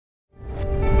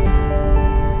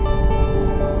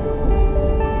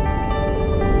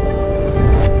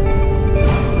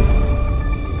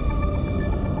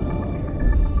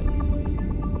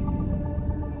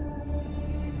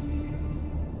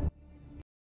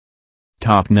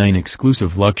top 9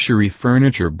 exclusive luxury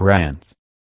furniture brands.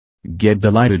 Get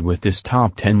delighted with this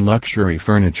top 10 luxury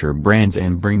furniture brands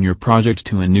and bring your project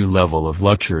to a new level of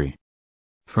luxury.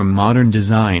 From modern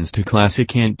designs to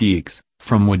classic antiques,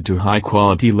 from wood to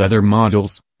high-quality leather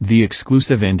models, the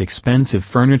exclusive and expensive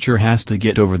furniture has to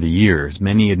get over the years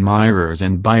many admirers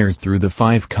and buyers through the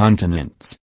 5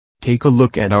 continents. Take a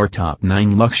look at our top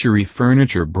 9 luxury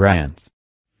furniture brands.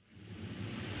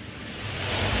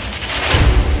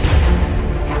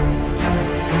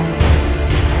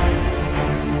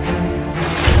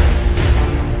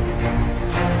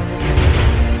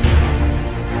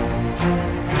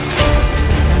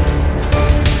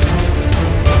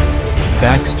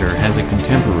 Baxter has a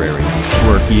contemporary,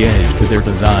 quirky edge to their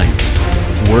designs.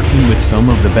 Working with some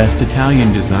of the best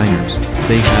Italian designers,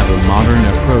 they have a modern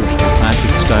approach to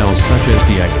classic styles such as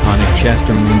the iconic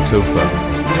Chesterman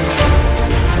sofa.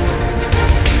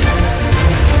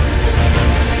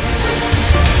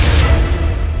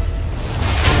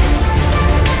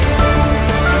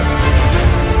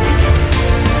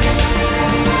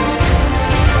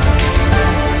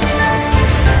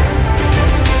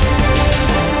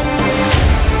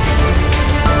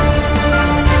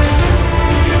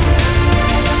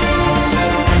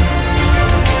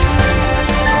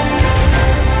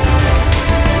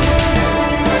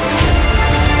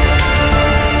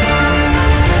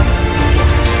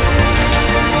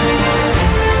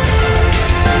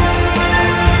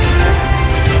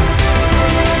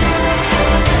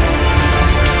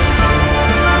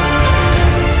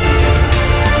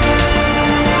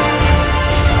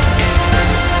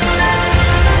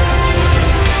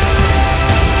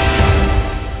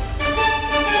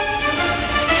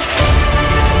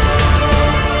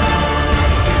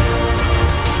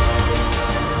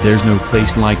 There's no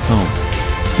place like home.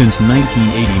 Since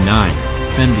 1989,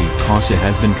 Fendi Casa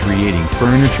has been creating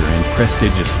furniture and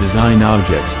prestigious design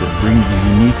objects that bring the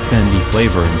unique Fendi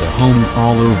flavor into homes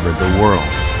all over the world.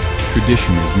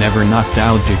 Tradition is never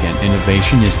nostalgic and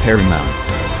innovation is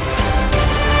paramount.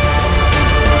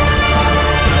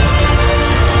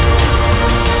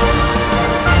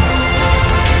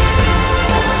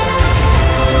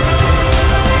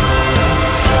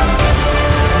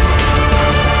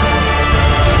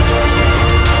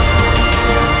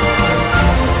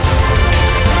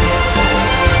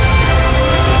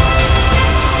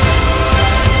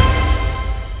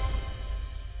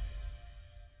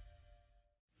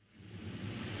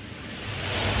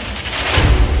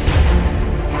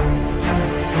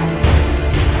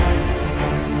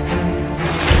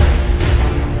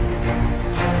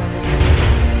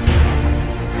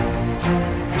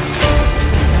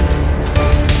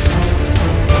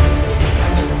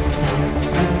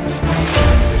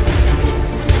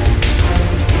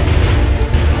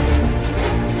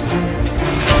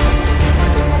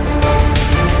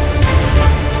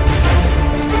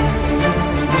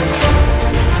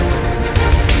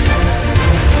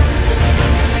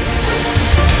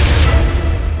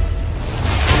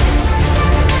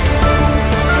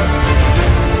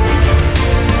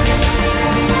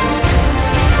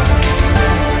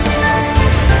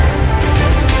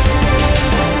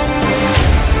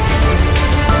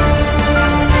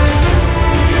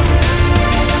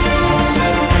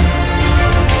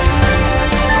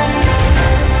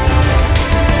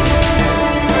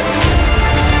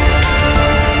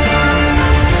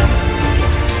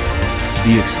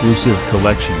 The exclusive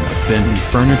collection of Fendi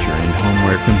furniture and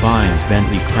homeware combines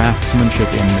Bentley craftsmanship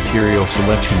and material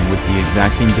selection with the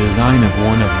exacting design of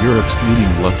one of Europe's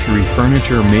leading luxury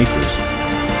furniture makers.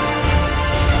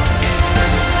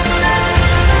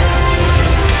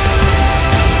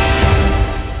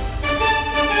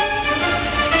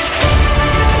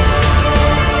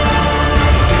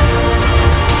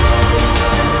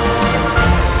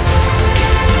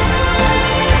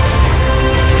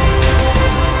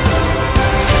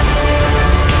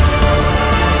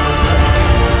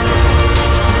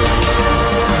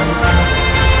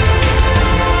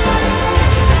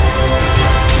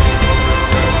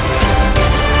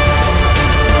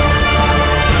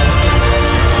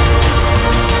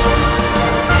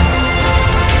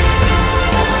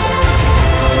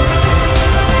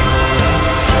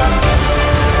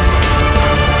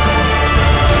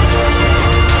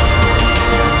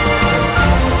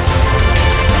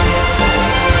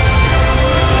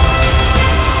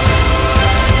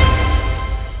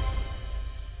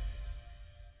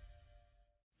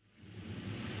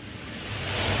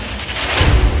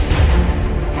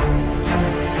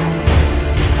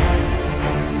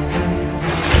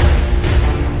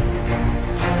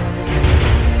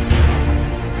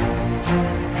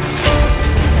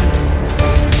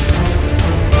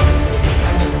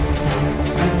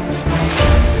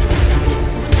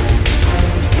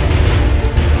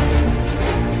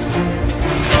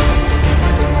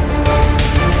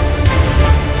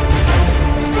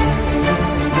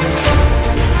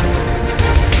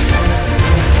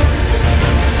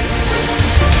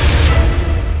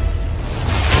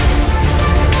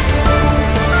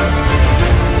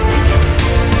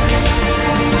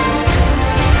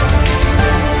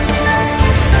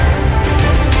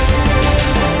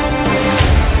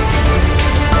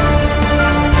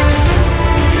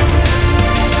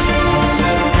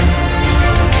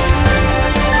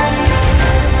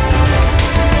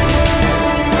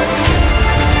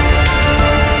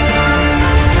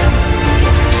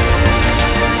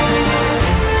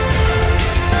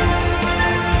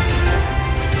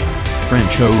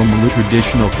 French Oumlu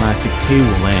traditional classic table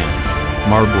lamps,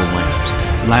 marble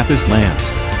lamps, lapis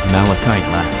lamps, malachite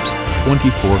lamps,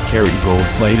 24-karat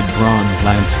gold-plated bronze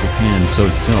lamps with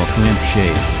hand-sewed silk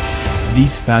lampshades.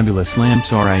 These fabulous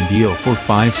lamps are ideal for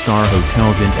 5-star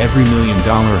hotels, and every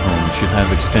million-dollar home should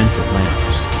have expensive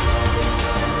lamps.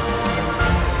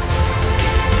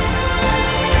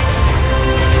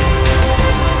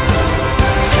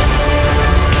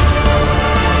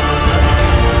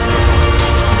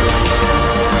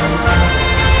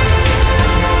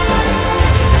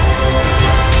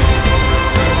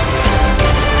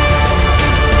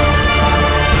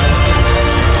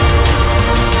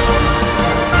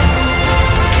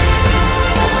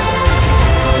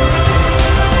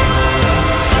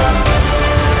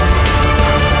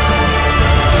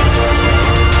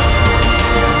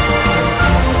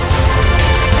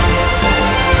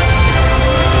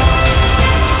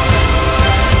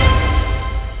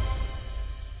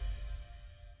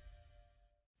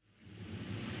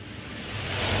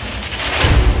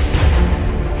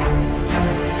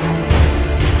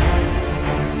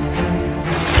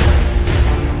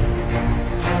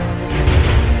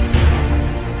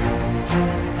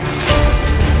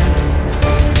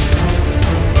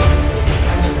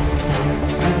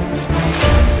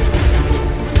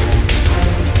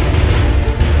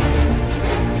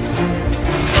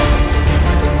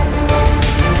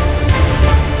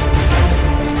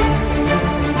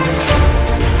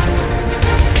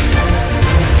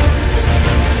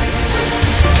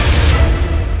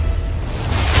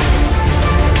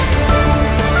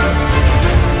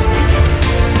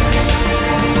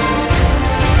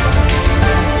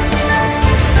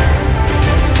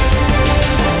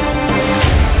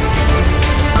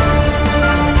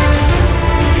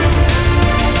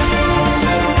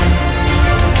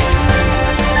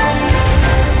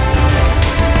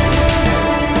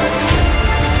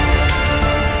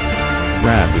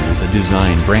 Is a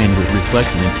design brand that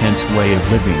reflects an intense way of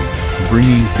living,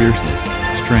 bringing fierceness,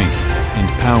 strength, and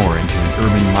power into an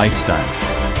urban lifestyle.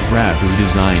 Rabu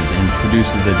designs and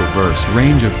produces a diverse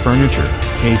range of furniture,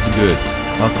 case goods,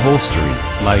 upholstery,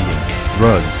 lighting,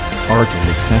 rugs, art and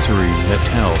accessories that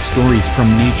tell stories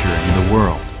from nature and the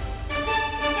world.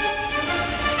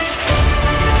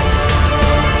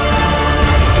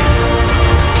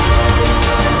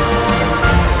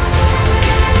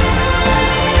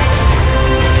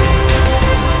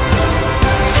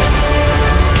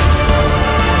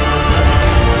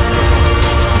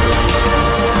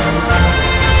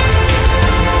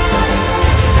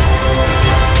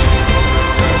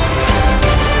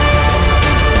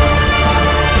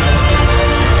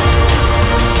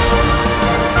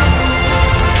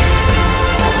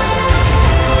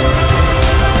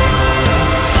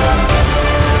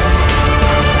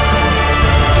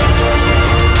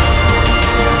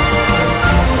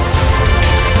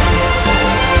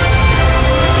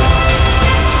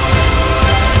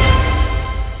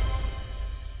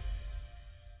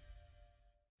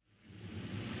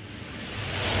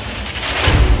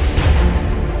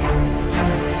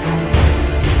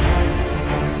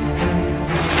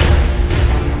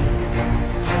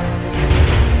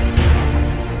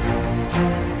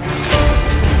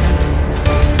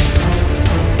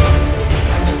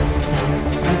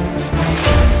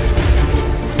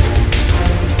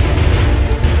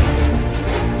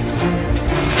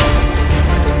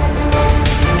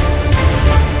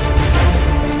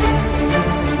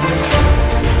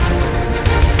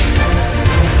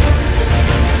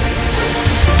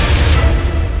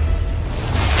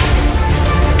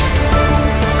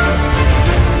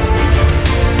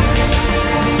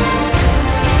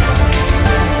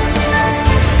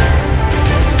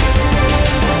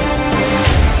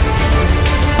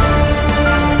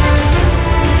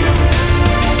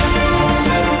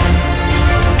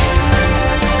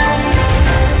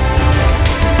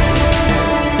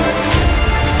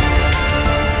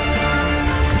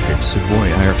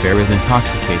 Airfare is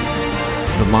intoxicating.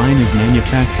 The line is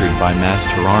manufactured by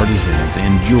master artisans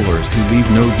and jewelers who leave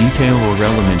no detail or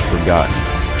element forgotten.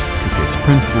 Its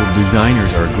principal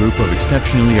designers are a group of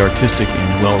exceptionally artistic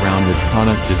and well-rounded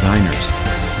product designers.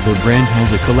 The brand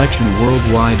has a collection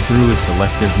worldwide through a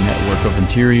selective network of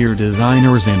interior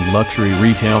designers and luxury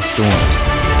retail stores.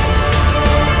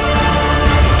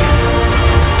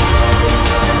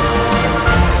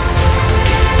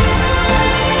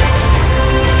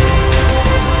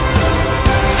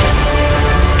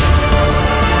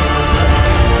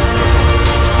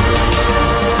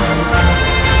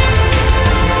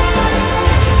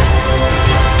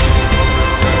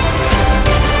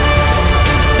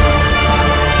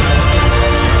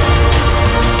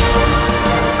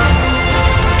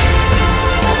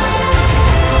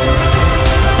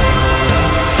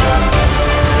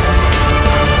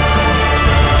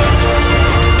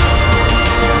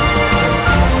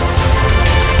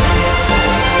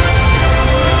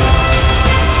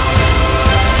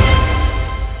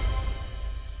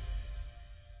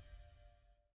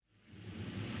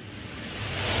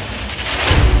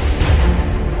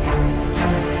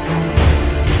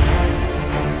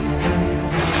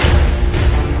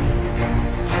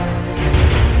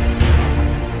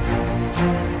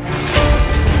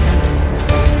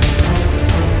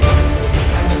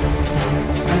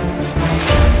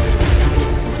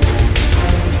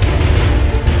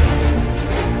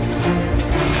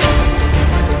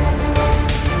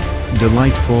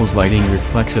 Delightful's lighting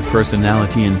reflects a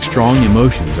personality and strong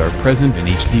emotions are present in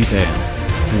each detail.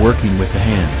 Working with the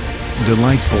hands,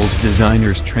 Delightful's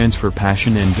designers transfer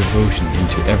passion and devotion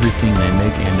into everything they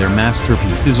make and their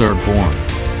masterpieces are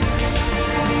born.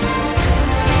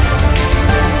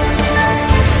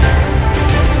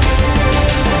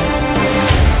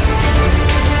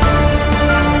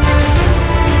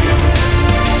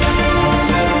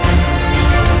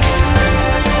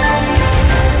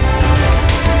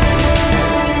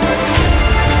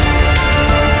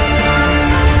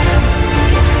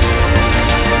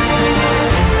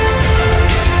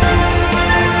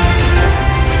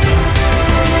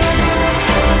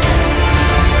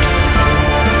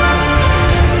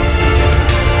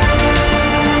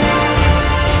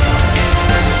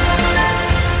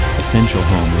 Essential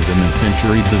Home is a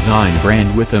mid-century design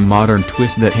brand with a modern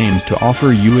twist that aims to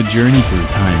offer you a journey through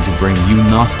time to bring you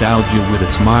nostalgia with a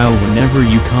smile whenever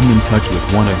you come in touch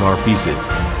with one of our pieces.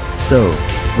 So,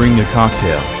 bring a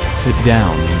cocktail, sit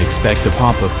down and expect a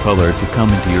pop of color to come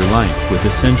into your life with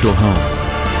Essential Home.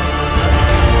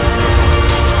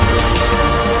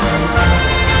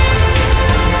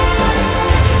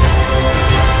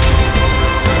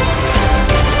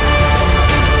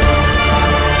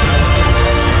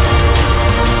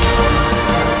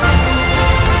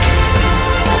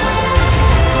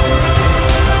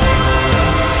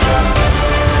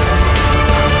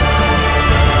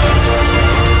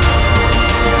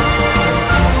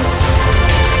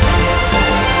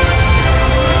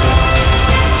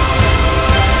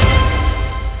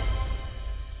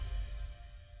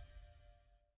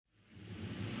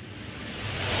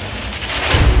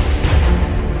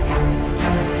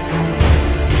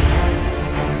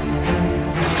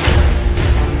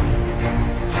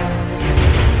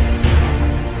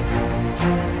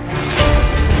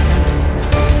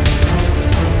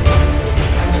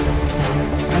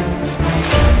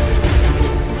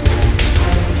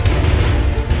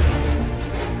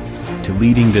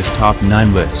 Leading this top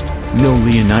 9 list,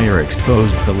 Millionaire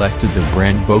selected the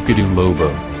brand Bocado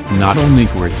Lobo, not only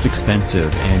for its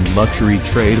expensive and luxury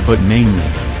trade but mainly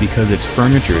because its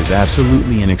furniture is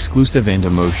absolutely an exclusive and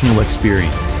emotional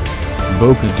experience.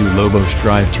 Bocado Lobo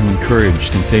strive to encourage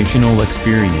sensational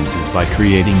experiences by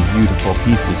creating beautiful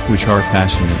pieces which are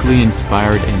passionately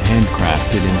inspired and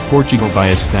handcrafted in Portugal by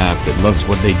a staff that loves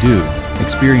what they do,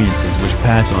 experiences which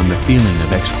pass on the feeling of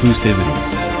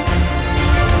exclusivity.